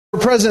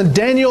President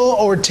Daniel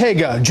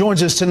Ortega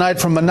joins us tonight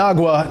from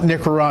Managua,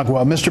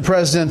 Nicaragua. Mr.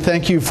 President,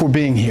 thank you for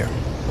being here.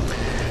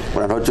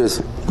 Buenas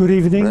noches. Good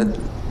evening. Brett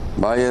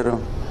Baier,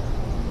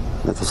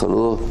 nuestro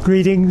saludo.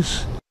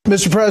 Greetings.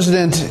 Mr.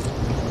 President,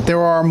 there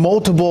are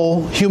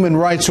multiple human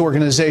rights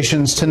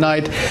organizations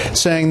tonight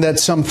saying that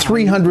some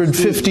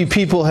 350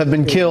 people have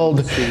been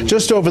killed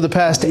just over the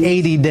past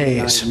 80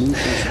 days.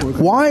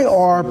 Why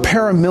are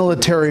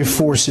paramilitary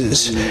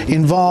forces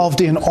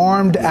involved in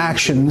armed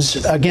actions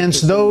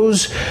against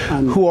those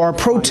who are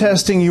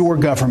protesting your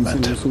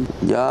government?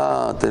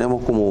 Ya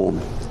tenemos como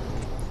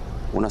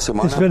una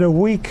semana. It's been a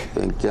week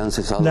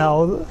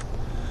now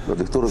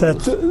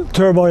that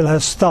turmoil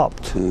has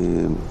stopped.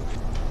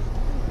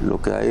 Lo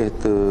que hay es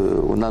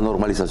una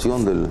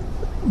normalización del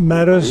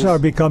Matters are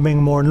becoming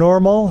more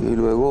normal y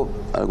luego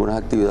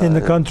algunas actividades in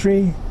the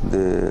country,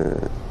 de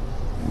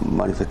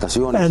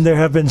manifestaciones, and there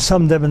have been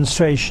some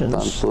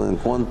demonstrations, tanto en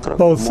contra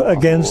both como a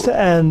against favor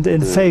and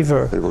in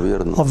favor del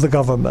gobierno. of the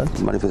government.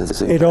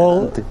 It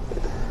all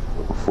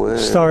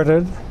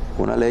started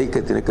una ley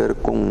que tiene que ver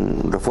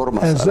con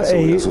reformas as a la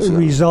seguridad a social,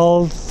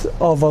 result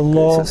of a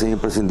law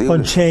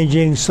on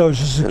changing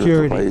Social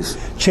Security,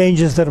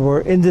 changes that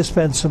were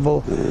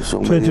indispensable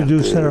to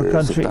introduce in our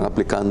country.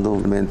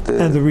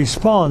 And the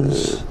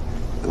response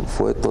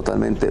fue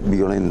totalmente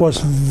violenta.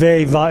 was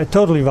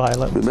totally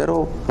violent.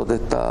 Primero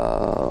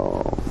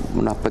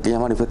unas pequeñas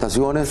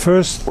manifestaciones.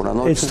 First,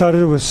 it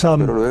started with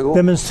some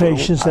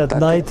demonstrations at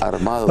night,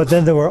 but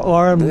then there were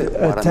armed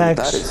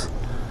attacks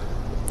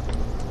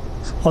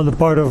on the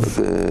part of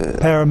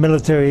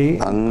paramilitary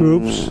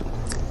groups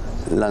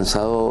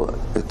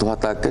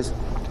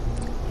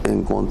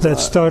that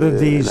started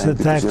these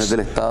attacks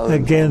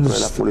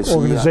against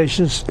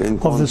organizations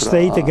of the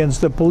state,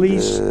 against the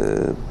police,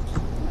 and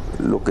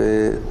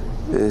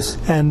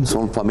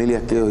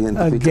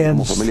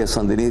against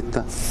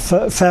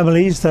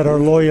families that are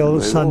loyal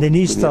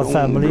Sandinista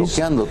families.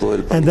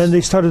 And then they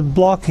started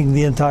blocking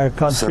the entire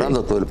country.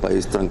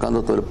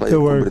 They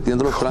were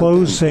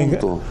closing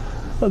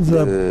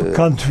the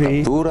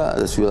country.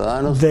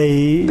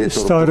 They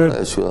started.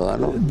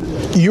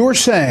 You're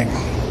saying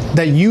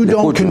that you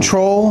don't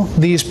control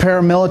these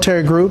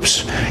paramilitary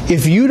groups?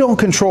 If you don't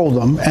control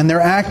them and they're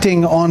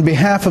acting on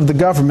behalf of the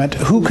government,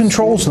 who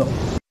controls them?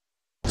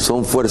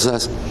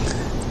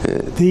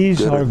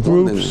 These are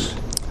groups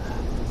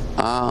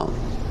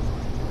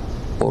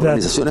that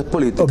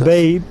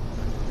obey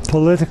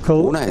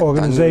political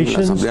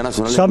organizations.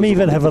 Some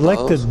even have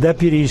elected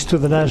deputies to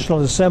the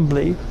National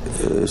Assembly.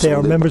 They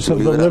are members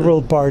of the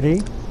Liberal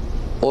Party.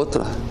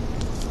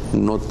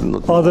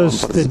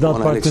 Others did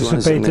not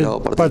participate in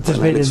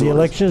the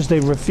elections. They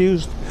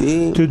refused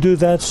to do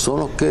that.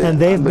 And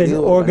they've been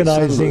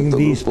organizing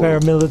these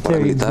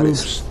paramilitary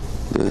groups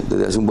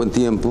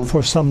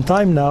for some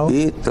time now,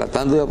 and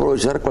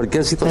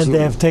they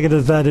have taken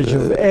advantage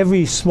of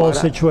every small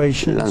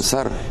situation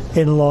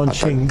in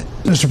launching.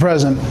 Mr.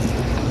 President,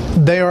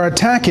 they are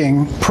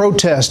attacking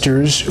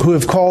protesters who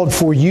have called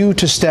for you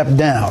to step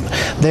down.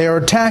 They are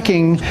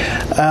attacking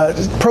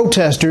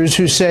protesters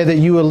who say that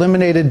you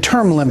eliminated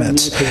term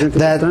limits,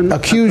 that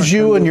accuse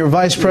you and your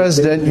vice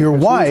president, your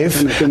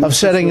wife, of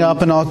setting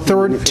up an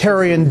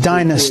authoritarian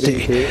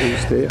dynasty.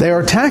 They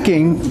are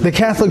attacking the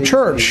Catholic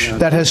Church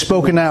that has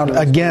spoken out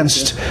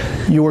against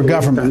your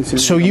government.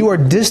 So you are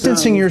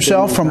distancing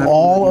yourself from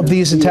all of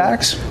these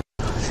attacks?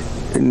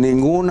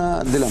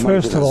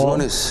 First of all,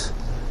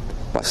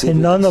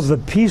 in none of the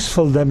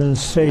peaceful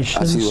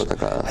demonstrations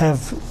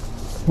have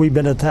we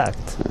been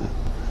attacked.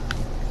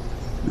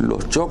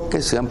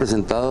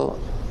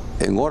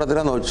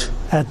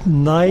 At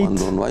night,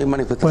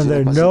 when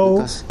there are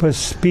no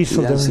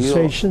peaceful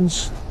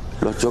demonstrations,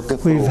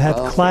 we've had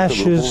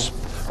clashes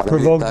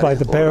provoked by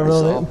the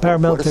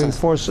paramilitary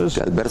forces,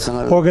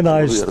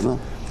 organized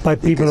by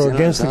people who are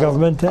against the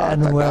government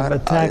and who have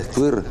attacked.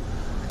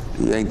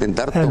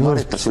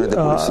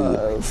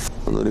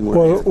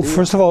 Well,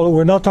 first of all,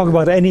 we're not talking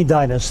about any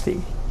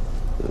dynasty.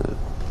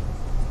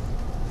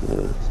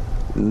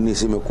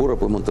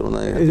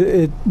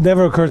 It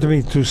never occurred to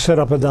me to set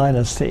up a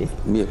dynasty.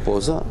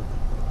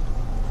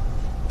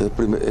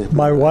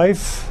 My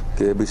wife,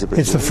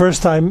 it's the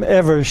first time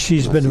ever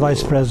she's been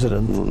vice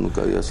president.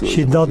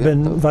 She'd not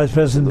been vice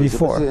president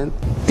before.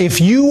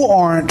 If you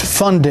aren't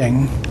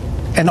funding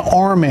and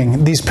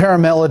arming these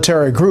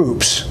paramilitary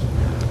groups,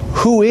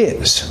 who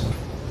is?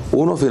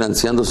 Some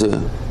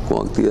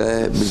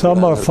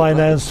are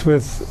financed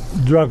with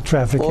drug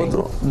trafficking.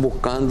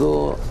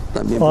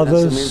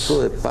 Others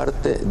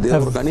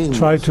have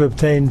tried to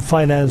obtain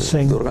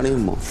financing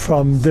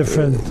from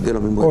different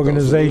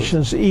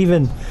organizations,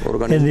 even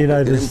in the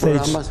United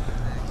States,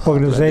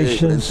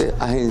 organizations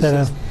that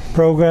have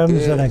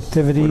programs and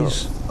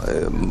activities.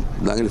 And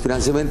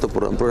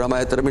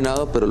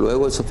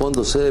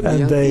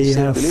they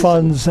have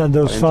funds, and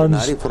those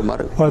funds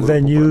are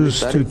then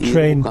used to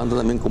train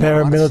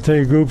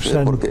paramilitary groups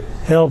and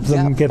help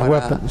them get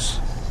weapons.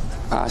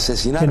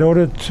 In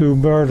order to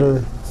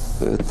murder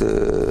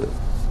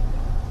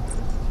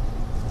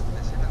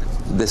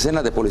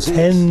decenas de policías.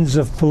 Tens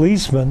of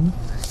policemen.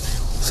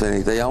 Se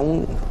necesita ya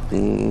un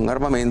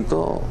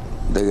armamento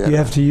de guerra. You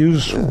have to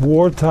use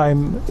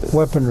wartime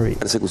weaponry.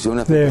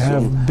 There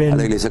have been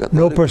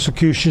no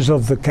persecutions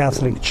of the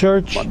Catholic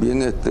Church.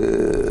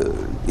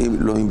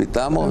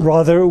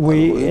 Rather,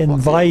 we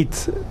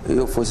invite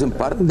the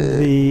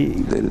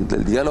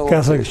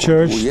Catholic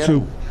Church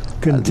to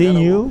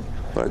continue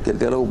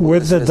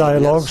with the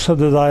dialogue so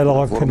the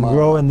dialogue can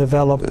grow and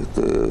develop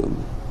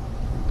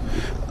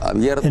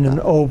in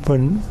an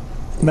open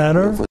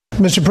manner.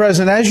 Mr.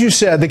 President, as you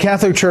said, the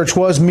Catholic Church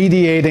was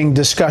mediating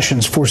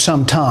discussions for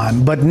some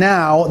time, but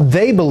now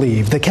they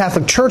believe, the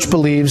Catholic Church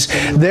believes,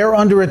 they're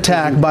under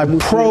attack by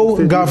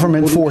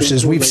pro-government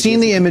forces. We've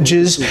seen the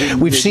images,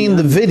 we've seen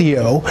the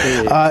video.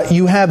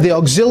 You have the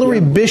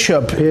auxiliary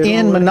bishop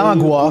in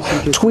Managua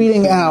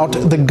tweeting out,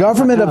 the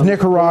government of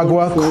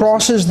Nicaragua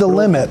crosses the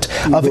limit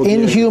of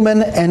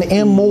inhuman and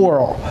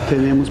immoral.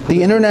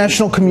 The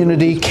international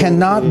community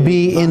cannot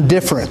be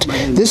indifferent.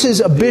 This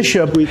is a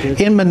bishop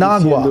in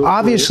Managua.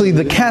 Obviously,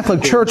 the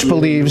Catholic Church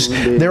believes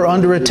they're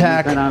under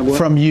attack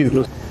from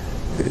you.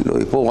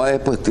 Well,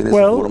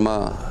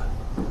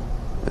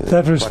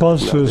 that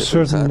responds to a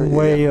certain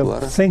way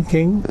of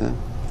thinking.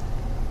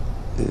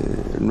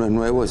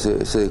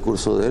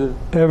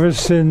 Ever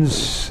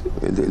since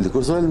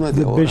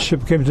the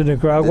bishop came to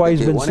Nicaragua,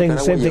 he's been saying the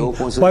same thing.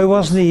 Why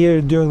wasn't he here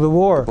during the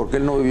war?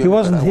 He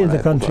wasn't here in the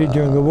country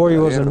during the war. He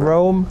was in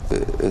Rome.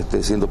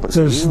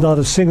 There's not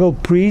a single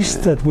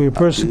priest that we're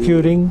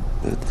persecuting.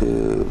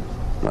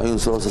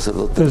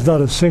 There's not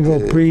a single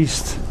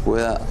priest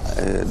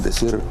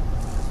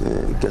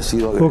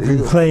who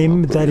can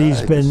claim that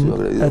he's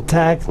been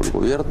attacked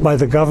by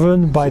the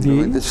government, by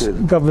the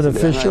government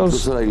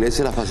officials,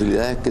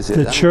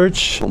 the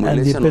church,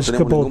 and the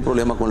Episcopal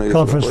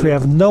Conference. We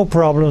have no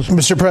problems.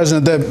 Mr.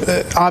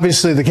 President,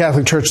 obviously the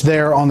Catholic Church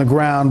there on the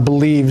ground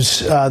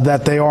believes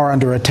that they are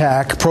under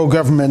attack.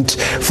 Pro-government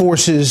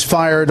forces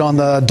fired on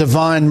the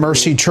Divine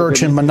Mercy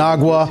Church in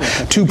Managua,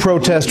 2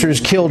 protesters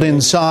killed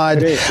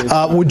inside.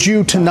 Would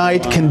you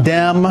tonight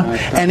condemn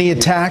any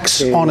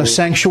attacks on a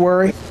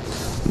sanctuary?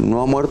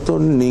 No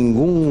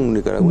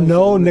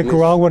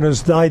Nicaraguan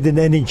has died in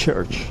any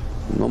church.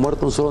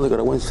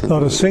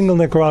 Not a single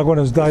Nicaraguan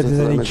has died in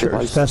any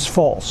church. That's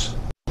false.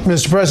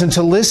 Mr. President,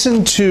 to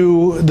listen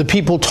to the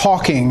people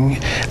talking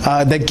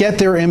that get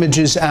their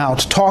images out,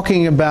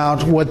 talking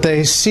about what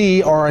they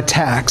see are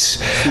attacks,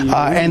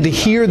 and to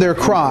hear their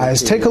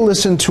cries, take a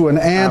listen to an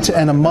aunt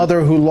and a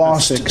mother who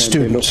lost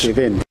students.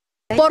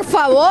 Por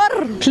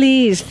favor.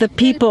 Please, the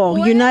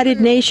people, United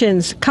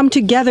Nations, come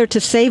together to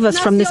save us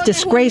from this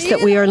disgrace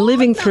that we are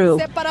living through.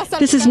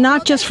 This is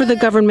not just for the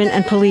government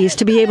and police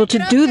to be able to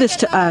do this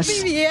to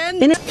us.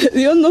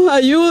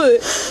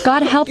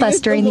 God help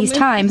us during these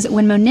times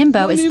when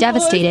Monimbo is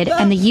devastated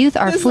and the youth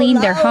are fleeing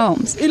their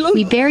homes.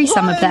 We bury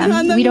some of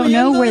them. We don't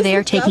know where they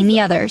are taking the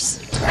others.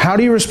 How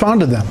do you respond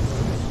to them?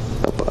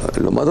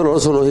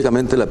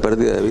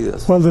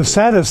 Well, the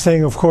saddest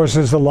thing, of course,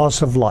 is the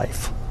loss of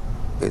life.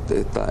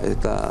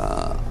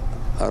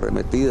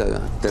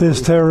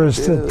 This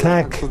terrorist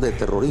attack,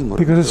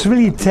 because it's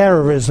really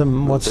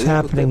terrorism what's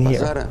happening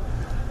here.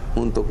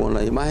 And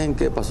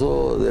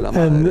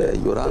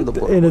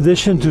in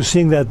addition to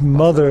seeing that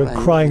mother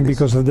crying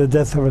because of the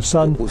death of her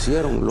son,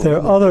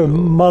 there are other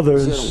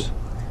mothers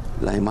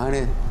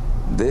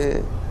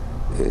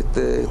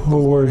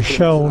who were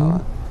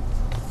shown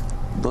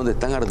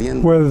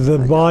where the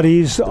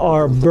bodies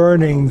are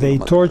burning. They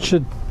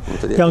tortured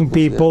young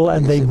people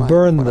and they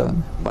burn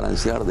them.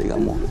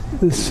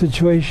 This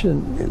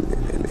situation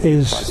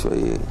is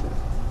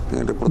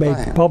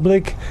made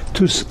public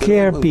to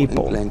scare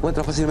people,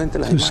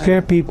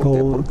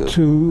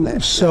 to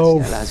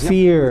sow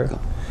fear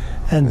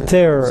and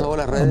terror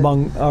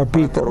among our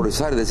people.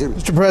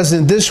 Mr.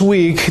 President, this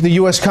week the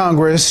U.S.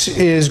 Congress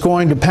is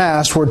going to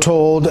pass, we're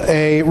told,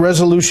 a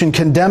resolution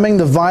condemning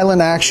the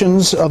violent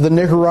actions of the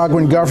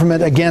Nicaraguan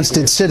government against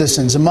its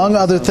citizens. Among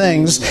other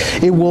things,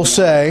 it will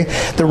say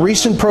the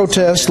recent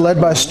protests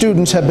led by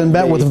students have been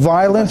met with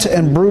violent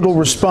and brutal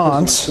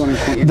response.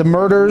 The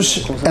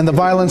murders and the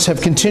violence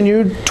have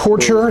continued,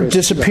 torture,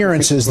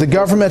 disappearances. The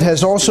government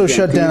has also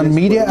shut down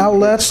media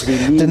outlets,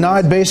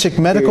 denied basic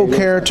medical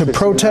care to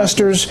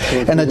protesters,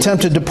 and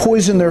attempted to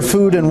poison their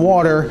food and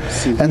water,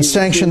 and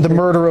sanctioned the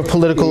murder of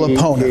political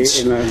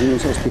opponents.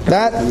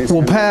 That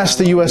will pass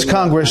the U.S.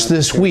 Congress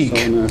this week.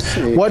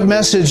 What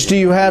message do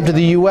you have to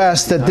the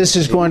U.S. that this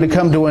is going to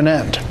come to an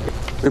end?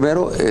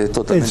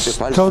 It's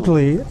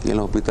totally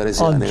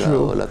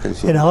untrue.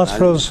 In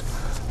hospitals,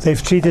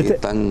 they've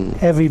treated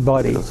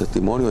everybody.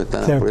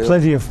 There are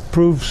plenty of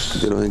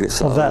proofs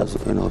of that.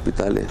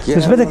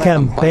 There's been a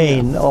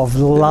campaign of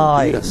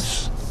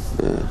lies,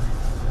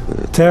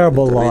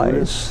 terrible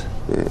lies,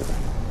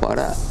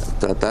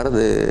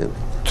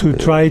 to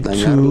try to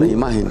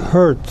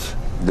hurt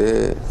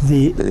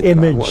the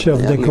image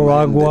of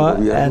Nicaragua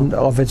and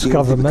of its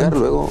government,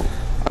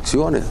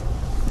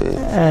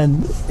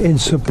 and in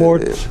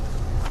support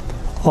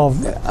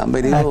of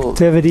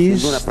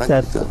activities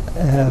that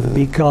have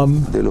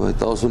become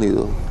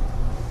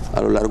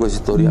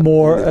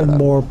more and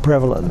more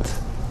prevalent.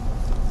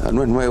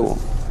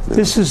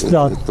 This is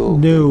not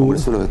new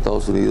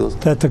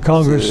that the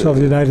Congress of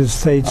the United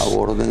States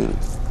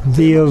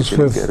deals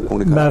with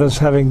matters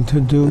having to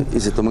do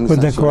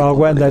with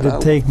Nicaragua and that it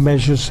take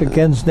measures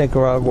against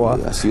Nicaragua.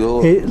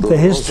 The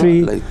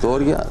history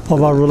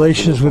of our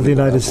relations with the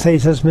United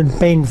States has been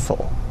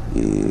painful.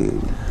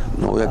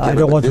 I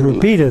don't want to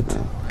repeat it.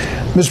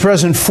 Mr.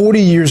 President, 40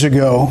 years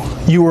ago,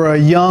 you were a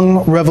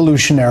young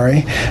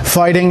revolutionary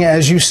fighting,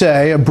 as you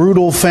say, a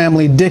brutal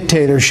family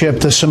dictatorship,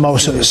 the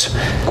Somozas.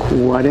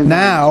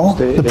 Now,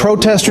 the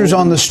protesters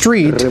on the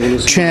street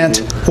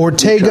chant,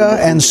 Ortega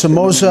and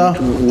Somoza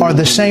are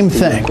the same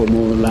thing.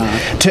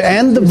 To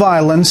end the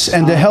violence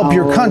and to help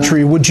your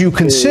country, would you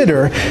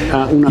consider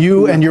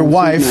you and your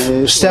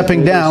wife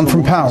stepping down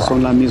from power?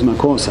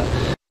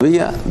 We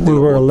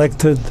were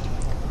elected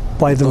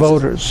by the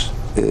voters.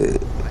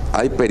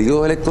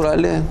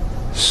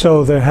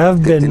 So there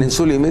have been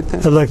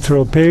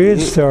electoral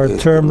periods, there are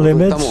term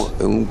limits,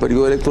 and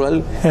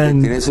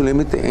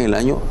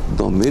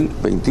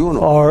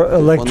our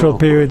electoral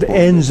period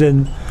ends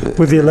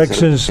with the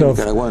elections of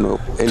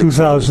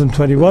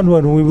 2021,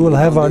 when we will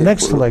have our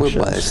next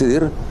elections.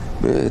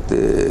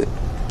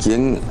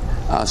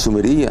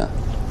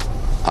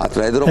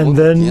 And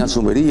then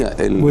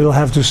we'll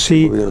have to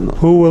see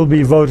who will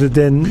be voted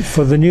in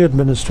for the new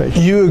administration.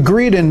 You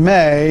agreed in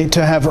May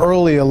to have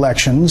early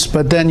elections,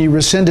 but then you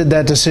rescinded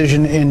that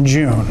decision in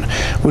June.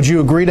 Would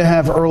you agree to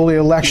have early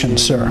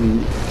elections, sir?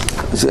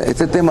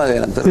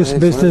 This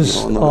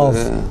business of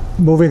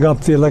moving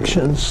up the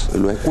elections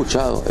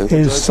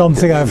is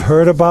something I've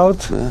heard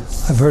about,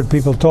 I've heard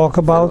people talk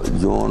about,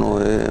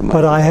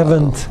 but I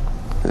haven't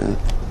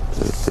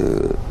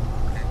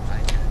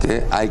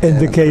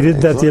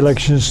indicated that the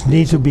elections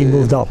need to be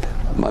moved up.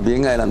 To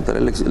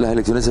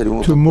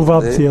move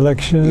up the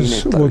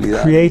elections would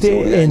create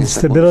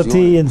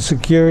instability,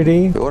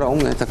 insecurity,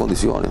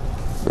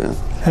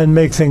 and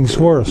make things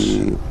worse.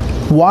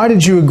 Why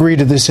did you agree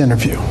to this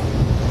interview?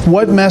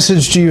 What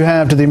message do you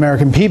have to the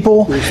American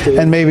people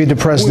and maybe to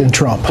President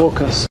Trump?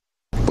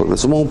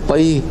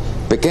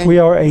 We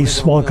are a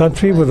small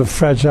country with a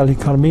fragile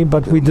economy,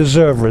 but we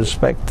deserve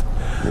respect.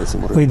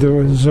 We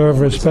deserve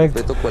respect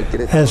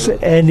as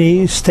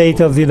any state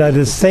of the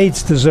United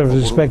States deserves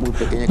respect,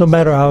 no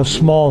matter how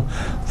small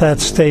that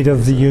state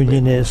of the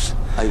Union is.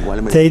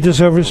 They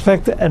deserve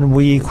respect, and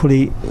we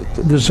equally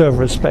deserve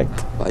respect.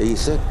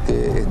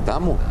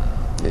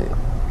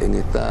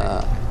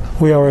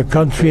 We are a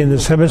country in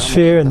this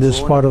hemisphere, in this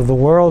part of the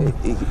world,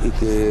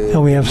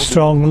 and we have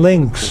strong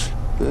links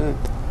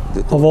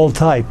of all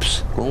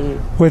types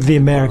with the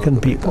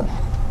American people.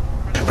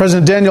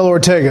 President Daniel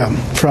Ortega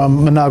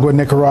from Managua,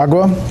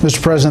 Nicaragua.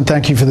 Mr. President,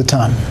 thank you for the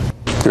time.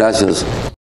 Gracias.